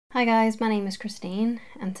Hi guys, my name is Christine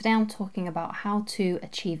and today I'm talking about how to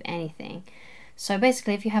achieve anything. So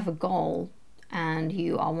basically, if you have a goal and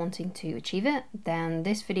you are wanting to achieve it, then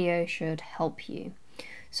this video should help you.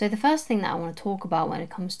 So the first thing that I want to talk about when it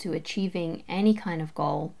comes to achieving any kind of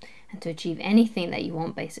goal and to achieve anything that you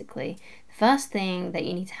want, basically, the first thing that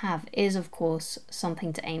you need to have is, of course,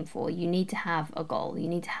 something to aim for. You need to have a goal. You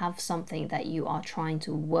need to have something that you are trying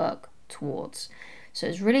to work towards. So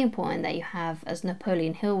it's really important that you have, as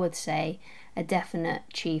Napoleon Hill would say, a definite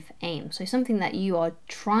chief aim. So something that you are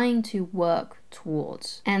trying to work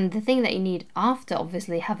towards. And the thing that you need after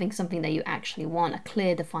obviously having something that you actually want, a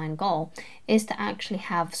clear defined goal, is to actually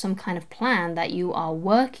have some kind of plan that you are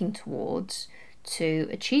working towards to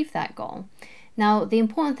achieve that goal. Now, the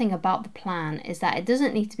important thing about the plan is that it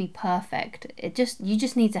doesn't need to be perfect. You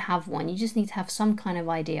just need to have one. You just need to have some kind of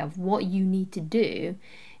idea of what you need to do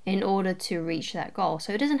in order to reach that goal.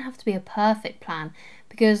 So it doesn't have to be a perfect plan,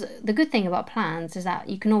 because the good thing about plans is that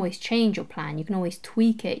you can always change your plan, you can always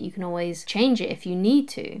tweak it, you can always change it if you need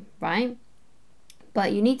to, right?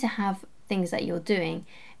 But you need to have things that you're doing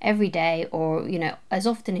every day, or as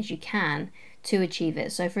often as you can, to achieve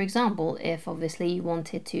it. So for example, if obviously you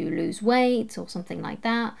wanted to lose weight or something like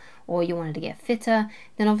that, or you wanted to get fitter,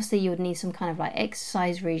 then obviously you would need some kind of like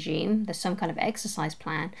exercise regime. There's some kind of exercise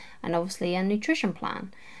plan, and obviously a nutrition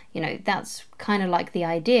plan. That's kind of like the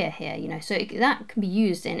idea here, so that can be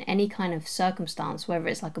used in any kind of circumstance, whether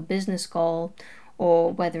it's like a business goal,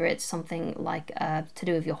 or whether it's something like to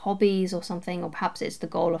do with your hobbies or something, or perhaps it's the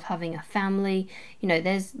goal of having a family.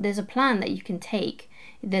 There's a plan that you can take.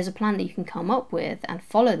 There's a plan that you can come up with and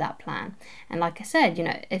follow that plan. And like I said,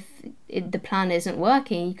 if the plan isn't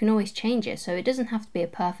working, you can always change it. So it doesn't have to be a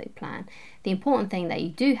perfect plan. The important thing that you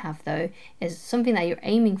do have, though, is something that you're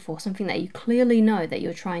aiming for, something that you clearly know that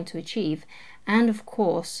you're trying to achieve, and of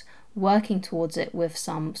course, working towards it with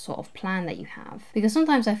some sort of plan that you have. Because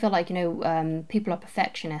sometimes I feel like, people are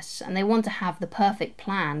perfectionists and they want to have the perfect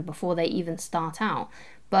plan before they even start out.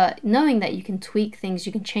 But knowing that you can tweak things,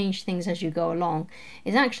 you can change things as you go along,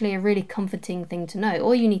 is actually a really comforting thing to know.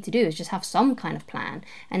 All you need to do is just have some kind of plan,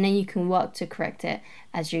 and then you can work to correct it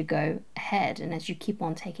as you go ahead and as you keep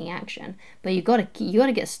on taking action. But you gotta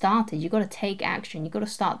get started. You gotta take action. You gotta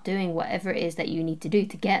start doing whatever it is that you need to do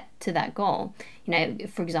to get to that goal.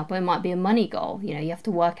 For example, it might be a money goal. You have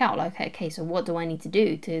to work out like, okay, so what do I need to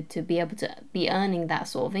do to be able to be earning that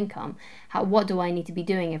sort of income? What do I need to be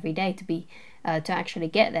doing every day to actually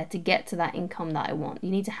get there, to get to that income that I want?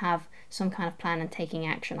 You need to have some kind of plan and taking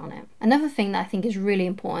action on it. Another thing that I think is really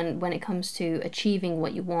important when it comes to achieving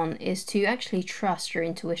what you want is to actually trust your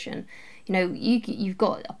intuition. You've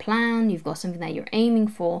got a plan, you've got something that you're aiming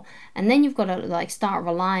for, and then you've got to start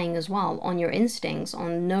relying as well on your instincts,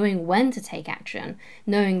 on knowing when to take action,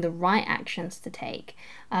 knowing the right actions to take,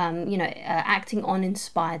 acting on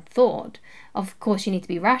inspired thought. Of course, you need to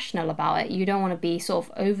be rational about it. You don't want to be sort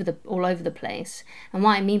of all over the place. And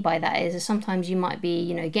what I mean by that is sometimes you might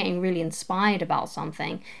be, getting really inspired about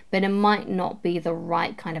something, but it might not be the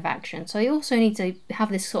right kind of action. So you also need to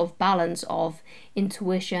have this sort of balance of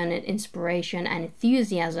intuition and inspiration and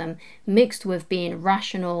enthusiasm mixed with being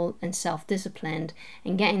rational and self-disciplined,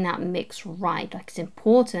 and getting that mix right. It's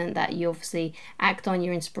important that you obviously act on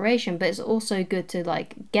your inspiration, but it's also good to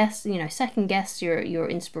second guess your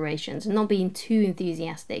inspirations and not being too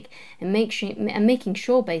enthusiastic, and making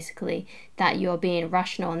sure basically that you're being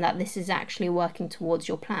rational and that this is actually working towards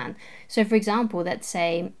your plan. So for example, let's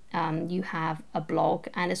say you have a blog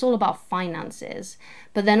and it's all about finances,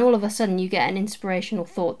 but then all of a sudden you get an inspirational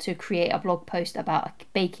thought to create a blog post about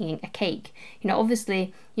baking a cake.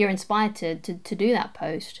 Obviously you're inspired to do that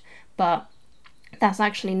post, but that's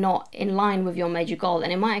actually not in line with your major goal,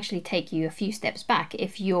 and it might actually take you a few steps back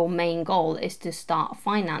if your main goal is to start a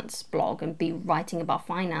finance blog and be writing about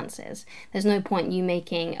finances. There's no point you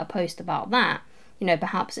making a post about that.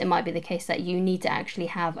 Perhaps it might be the case that you need to actually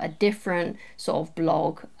have a different sort of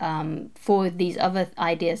blog for these other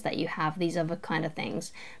ideas that you have, these other kind of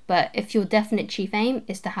things. But if your definite chief aim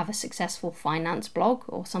is to have a successful finance blog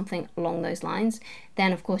or something along those lines,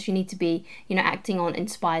 then of course you need to be, acting on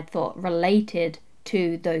inspired thought related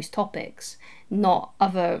to those topics, not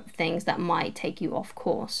other things that might take you off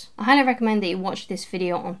course. I highly recommend that you watch this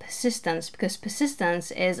video on persistence, because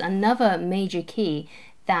persistence is another major key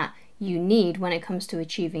that you need when it comes to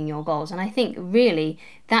achieving your goals. And I think really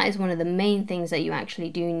that is one of the main things that you actually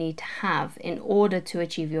do need to have in order to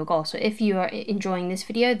achieve your goal. So if you are enjoying this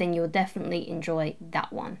video, then you'll definitely enjoy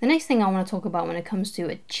that one. The next thing I want to talk about when it comes to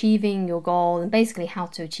achieving your goal, and basically how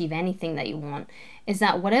to achieve anything that you want, is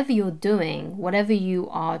that whatever you're doing, whatever you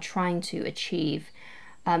are trying to achieve,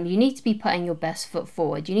 You need to be putting your best foot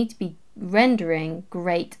forward. You need to be rendering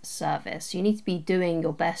great service. You need to be doing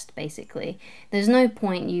your best, basically. There's no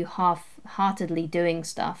point you half-heartedly doing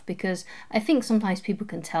stuff, because I think sometimes people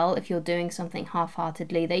can tell if you're doing something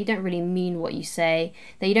half-heartedly, that you don't really mean what you say,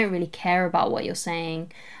 that you don't really care about what you're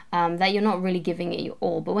saying, that you're not really giving it your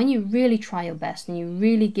all. But when you really try your best and you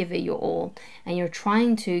really give it your all, and you're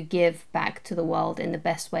trying to give back to the world in the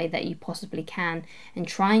best way that you possibly can, and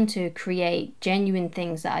trying to create genuine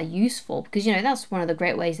things that are useful, because that's one of the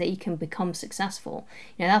great ways that you can become successful.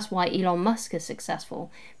 That's why Elon Musk is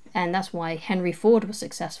successful, and that's why Henry Ford was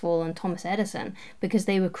successful, and Thomas Edison, because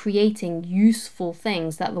they were creating useful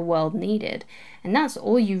things that the world needed. And that's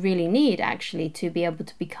all you really need, actually, to be able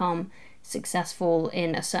to become successful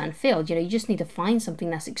in a certain field. You just need to find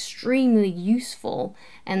something that's extremely useful,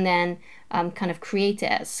 and then kind of create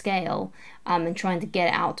it at scale, and trying to get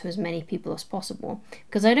it out to as many people as possible.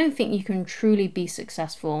 Because I don't think you can truly be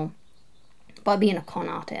successful by being a con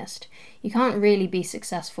artist. You can't really be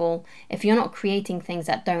successful if you're not creating things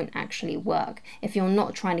that don't actually work, if you're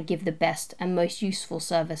not trying to give the best and most useful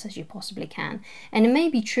service as you possibly can. And it may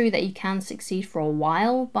be true that you can succeed for a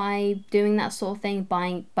while by doing that sort of thing,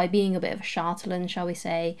 by being a bit of a charlatan, shall we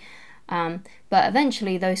say. But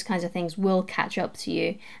eventually those kinds of things will catch up to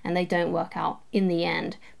you, and they don't work out in the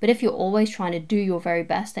end. But if you're always trying to do your very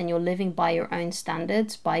best, and you're living by your own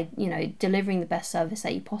standards, by delivering the best service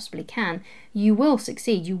that you possibly can, you will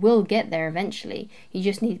succeed. You will get there eventually. You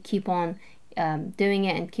just need to keep on doing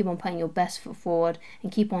it, and keep on putting your best foot forward,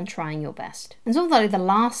 and keep on trying your best. And so the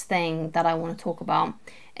last thing that I want to talk about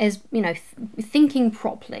is thinking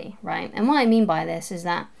properly, right? And what I mean by this is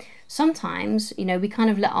that sometimes, we kind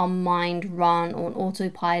of let our mind run on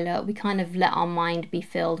autopilot. We kind of let our mind be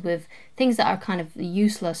filled with things that are kind of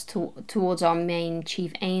useless towards our main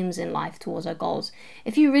chief aims in life, towards our goals.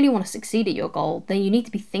 If you really want to succeed at your goal, then you need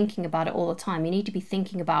to be thinking about it all the time. You need to be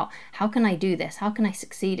thinking about, how can I do this? How can I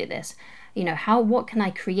succeed at this? What can I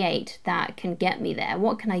create that can get me there?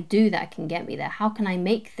 What can I do that can get me there? How can I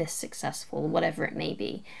make this successful, whatever it may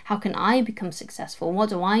be? How can I become successful? What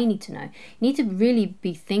do I need to know? You need to really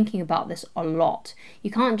be thinking about this a lot. You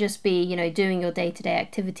can't just be, doing your day-to-day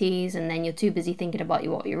activities, and then you're too busy thinking about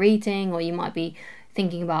what you're eating, or you might be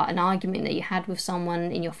thinking about an argument that you had with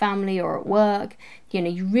someone in your family or at work.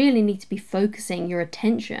 You really need to be focusing your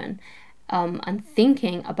attention and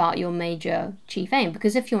thinking about your major chief aim.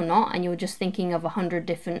 Because if you're not, and you're just thinking of 100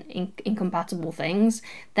 different incompatible things,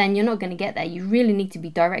 then you're not going to get there. You really need to be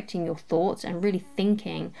directing your thoughts and really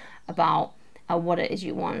thinking about what it is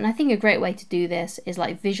you want. And I think a great way to do this is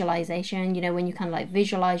like visualization. When you kind of like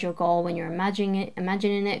visualize your goal, when you're imagining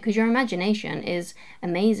it, because your imagination is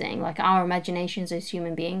amazing. Like, our imaginations as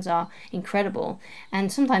human beings are incredible,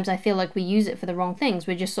 and sometimes I feel like we use it for the wrong things.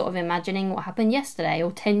 We're just sort of imagining what happened yesterday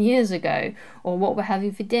or 10 years ago, or what we're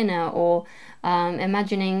having for dinner, or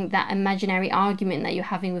imagining that imaginary argument that you're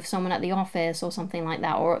having with someone at the office or something like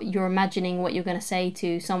that, or you're imagining what you're going to say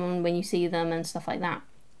to someone when you see them and stuff like that.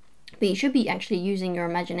 But you should be actually using your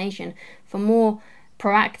imagination for more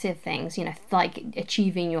proactive things, like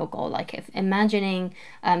achieving your goal, like imagining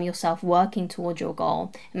yourself working towards your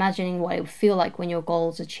goal, imagining what it would feel like when your goal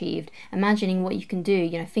is achieved, imagining what you can do,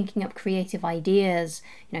 thinking up creative ideas,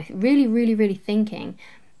 really, really, really thinking.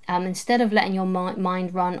 Instead of letting your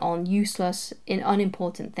mind run on useless,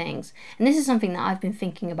 unimportant things. And this is something that I've been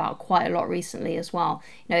thinking about quite a lot recently as well.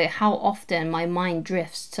 How often my mind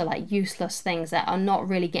drifts to like useless things that are not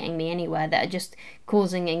really getting me anywhere, that are just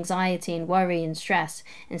causing anxiety and worry and stress.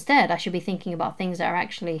 Instead, I should be thinking about things that are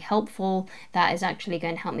actually helpful, that is actually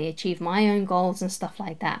going to help me achieve my own goals and stuff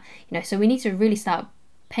like that. So we need to really start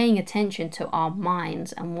paying attention to our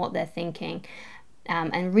minds and what they're thinking.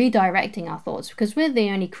 And redirecting our thoughts, because we're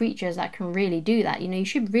the only creatures that can really do that. You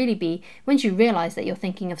should really be, once you realize that you're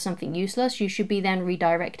thinking of something useless, you should be then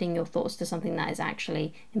redirecting your thoughts to something that is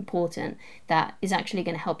actually important, that is actually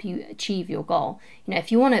going to help you achieve your goal.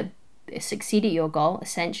 If you want to succeed at your goal,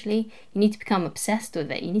 essentially, you need to become obsessed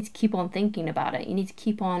with it. You need to keep on thinking about it. You need to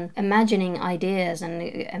keep on imagining ideas and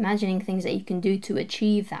imagining things that you can do to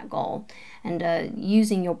achieve that goal, and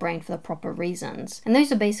using your brain for the proper reasons. And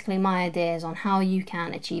those are basically my ideas on how you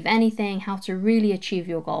can achieve anything, how to really achieve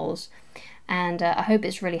your goals. And I hope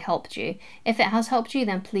it's really helped you. If it has helped you,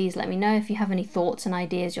 then please let me know. If you have any thoughts and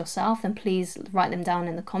ideas yourself, then please write them down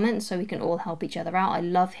in the comments so we can all help each other out. I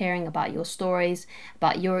love hearing about your stories,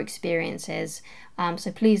 about your experiences.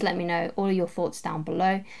 So please let me know all of your thoughts down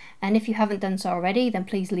below. And if you haven't done so already, then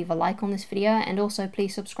please leave a like on this video, and also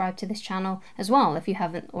please subscribe to this channel as well if you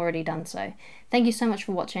haven't already done so. Thank you so much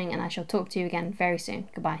for watching, and I shall talk to you again very soon.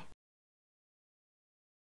 Goodbye.